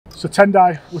So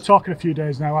Tendayi, we're talking a few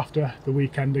days now after the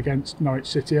weekend against Norwich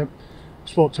City. I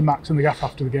spoke to Max and the gaffer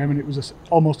after the game, and it was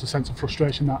almost a sense of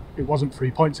frustration that it wasn't 3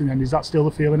 points in the end. Is that still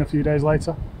the feeling a few days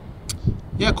later?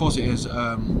 Yeah, of course it is.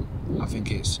 I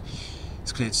think it's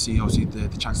clear to see obviously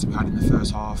the chances we had in the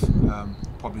first half.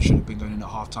 Probably should have been going in at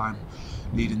half time,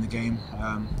 leading the game.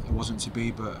 It wasn't to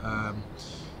be, but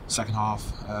second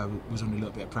half was under a little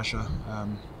bit of pressure.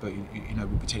 But you know,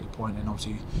 we take the point and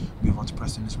obviously move on to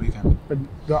Preston this weekend. And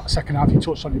that second half, you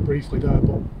touched on it briefly there,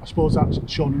 but I suppose that's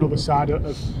shown another side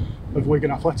of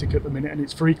Wigan Athletic at the minute, and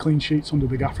it's 3 clean sheets under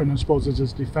the gaffer. And I suppose as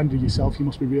a defender yourself, you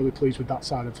must be really pleased with that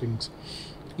side of things.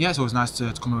 Yeah, it's always nice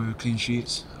to come away with clean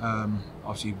sheets.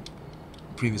 Obviously,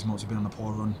 previous months have been on a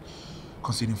poor run,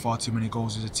 conceding far too many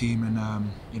goals as a team,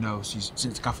 and you know, since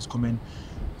the gaffer's come in,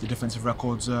 the defensive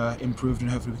record's improved, and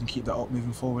hopefully we can keep that up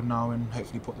moving forward now, and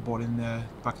hopefully put the ball in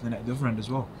back in the net at the other end as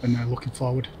well. And looking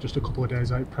forward, just a couple of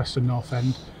days out, Preston North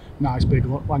End, nice big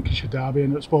Lancashire derby,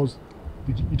 and I suppose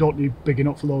you don't need big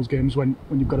enough for those games when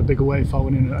you've got a big away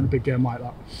following in and a big game like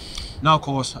that. No, of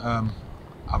course,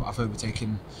 I've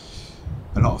overtaken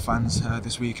a lot of fans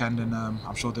this weekend, and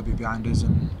I'm sure they'll be behind us,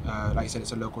 and like you said,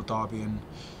 it's a local derby, and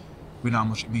we know how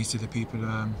much it means to the people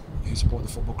who support the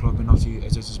football club, and obviously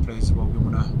as players as well, we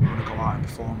want to go out and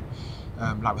perform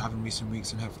like we have in recent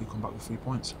weeks, and hopefully come back with 3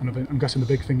 points. And I'm guessing the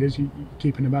big thing is you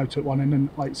keeping them out at one end, and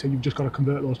like you say, you've just got to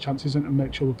convert those chances and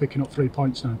make sure we're picking up 3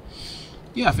 points now.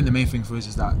 Yeah, I think the main thing for us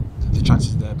is that the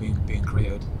chances there being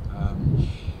created.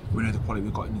 We know the quality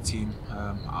we've got in the team.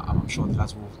 I'm sure the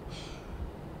lads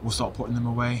will start putting them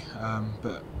away,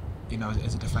 but you know,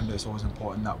 as a defender, it's always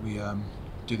important that we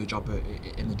do the job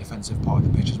in the defensive part of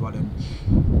the pitch as well, and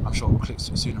I'm sure it will click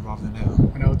sooner rather than later.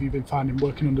 And how have you been finding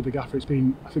working under the gaffer? It's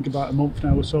been, I think, about a month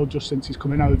now or so just since he's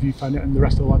come in. How have you found it, and the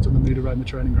rest of the lads on the mood around the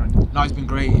training ground? No, it's been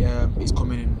great. He's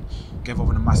come in and gave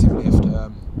over a massive lift.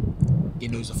 He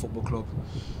knows the football club.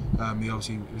 He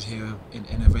obviously was here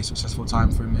in a very successful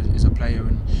time for him as a player,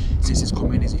 and since he's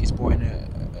come in, he's brought in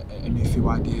a new few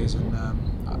ideas, and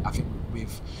I think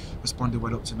we've responded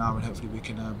well up to now, and hopefully we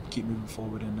can keep moving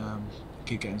forward and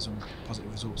keep getting some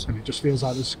positive results. And it just feels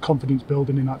like there's confidence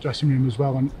building in that dressing room as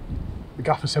well. And the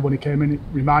gaffer said when he came in, it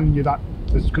reminding you that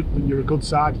you're a good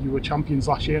side, you were champions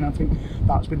last year, and I think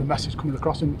that's been the message coming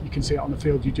across, and you can see it on the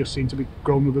field. You just seem to be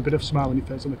growing with a bit of a smile on your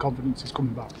face, and the confidence is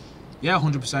coming back. Yeah,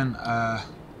 100%.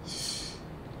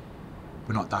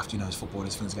 We're not daft, you know, as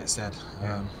footballers, things get said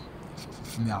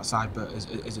from the outside, but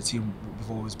as a team,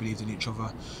 we've always believed in each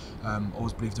other,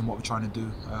 always believed in what we're trying to do.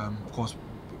 Of course,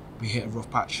 we hit a rough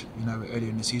patch, you know, earlier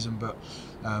in the season, but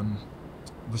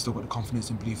we've still got the confidence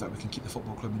and belief that we can keep the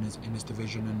football club in this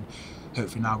division, and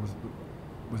hopefully now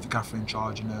with the gaffer in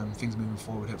charge and things moving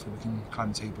forward, hopefully we can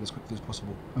climb the table as quickly as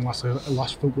possible. And lastly, a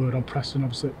last word on Preston.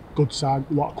 Obviously, good side,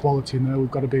 a lot of quality in there. We've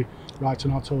got to be right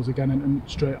on our toes again, and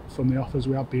straight from the off as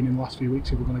we have been in the last few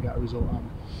weeks if we're going to get a result out of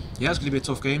it. Yeah, it's going to be a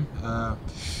tough game.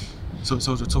 So it's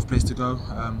a tough place to go.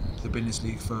 They've been in this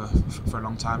league for a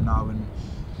long time now, and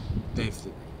they've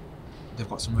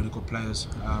got some really good players.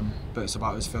 But it's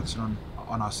about us focusing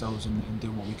on ourselves and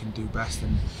doing what we can do best,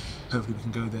 and hopefully we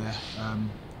can go there,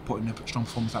 put in a strong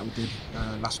performance like we did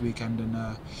last weekend, and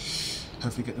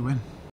hopefully get the win.